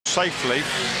safely.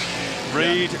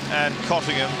 Reed and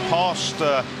Cottingham past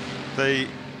the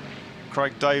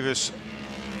Craig Davis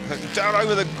down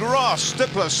over the grass.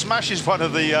 Stippler smashes one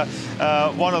of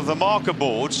the marker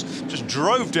boards, just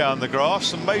drove down the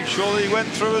grass and made sure that he went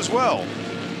through as well.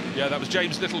 Yeah, that was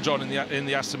James Littlejohn in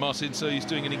the Aston Martin, so he's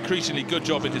doing an increasingly good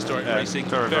job in historic racing.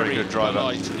 Very good driver.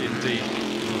 Polite indeed.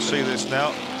 You'll see this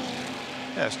now.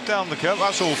 Yes, down the curve.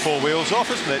 That's all four wheels off,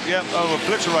 isn't it? Yeah,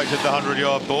 obliterated the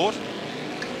 100-yard board.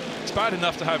 It's bad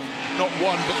enough to have not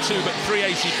one, but two, but three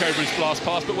AC Cobras blast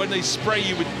past, but when they spray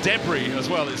you with debris as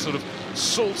well, it sort of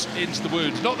salts into the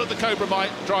wound. Not that the Cobra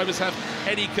drivers have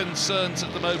any concerns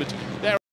at the moment. They're